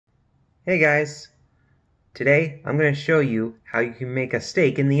Hey guys! Today I'm going to show you how you can make a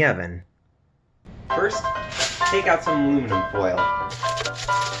steak in the oven. First, take out some aluminum foil.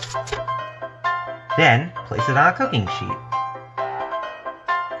 Then, place it on a cooking sheet.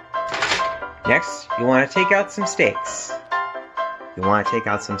 Next, you'll want to take out some steaks. You'll want to take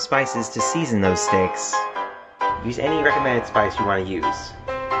out some spices to season those steaks. Use any recommended spice you want to use.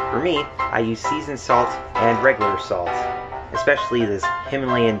 For me, I use seasoned salt and regular salt, especially this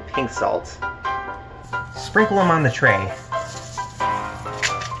Himalayan pink salt. Sprinkle them on the tray.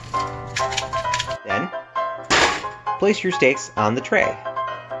 Then, place your steaks on the tray.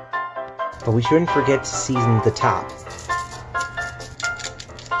 But we shouldn't forget to season the top.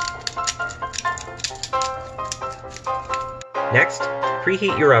 Next,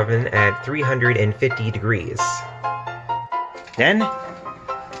 preheat your oven at 350 degrees. Then,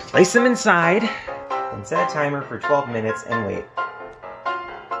 place them inside and set a timer for 12 minutes and wait.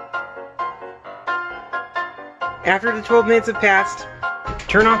 After the 12 minutes have passed,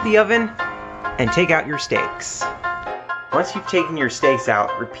 turn off the oven and take out your steaks. Once you've taken your steaks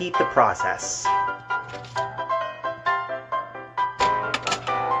out, repeat the process.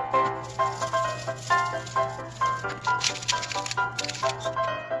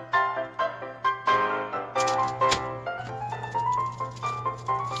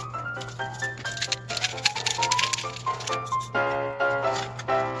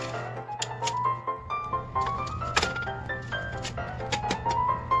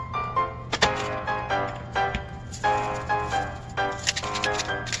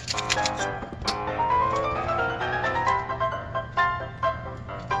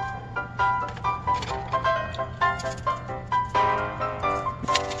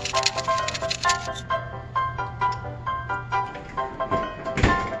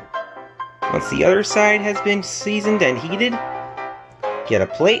 Once the other side has been seasoned and heated, get a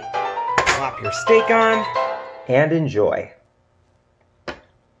plate, plop your steak on, and enjoy.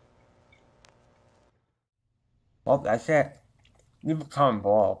 Well, that's it. Leave a comment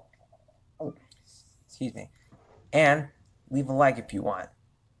below. Oh, excuse me. And leave a like if you want.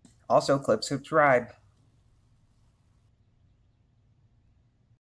 Also, click subscribe.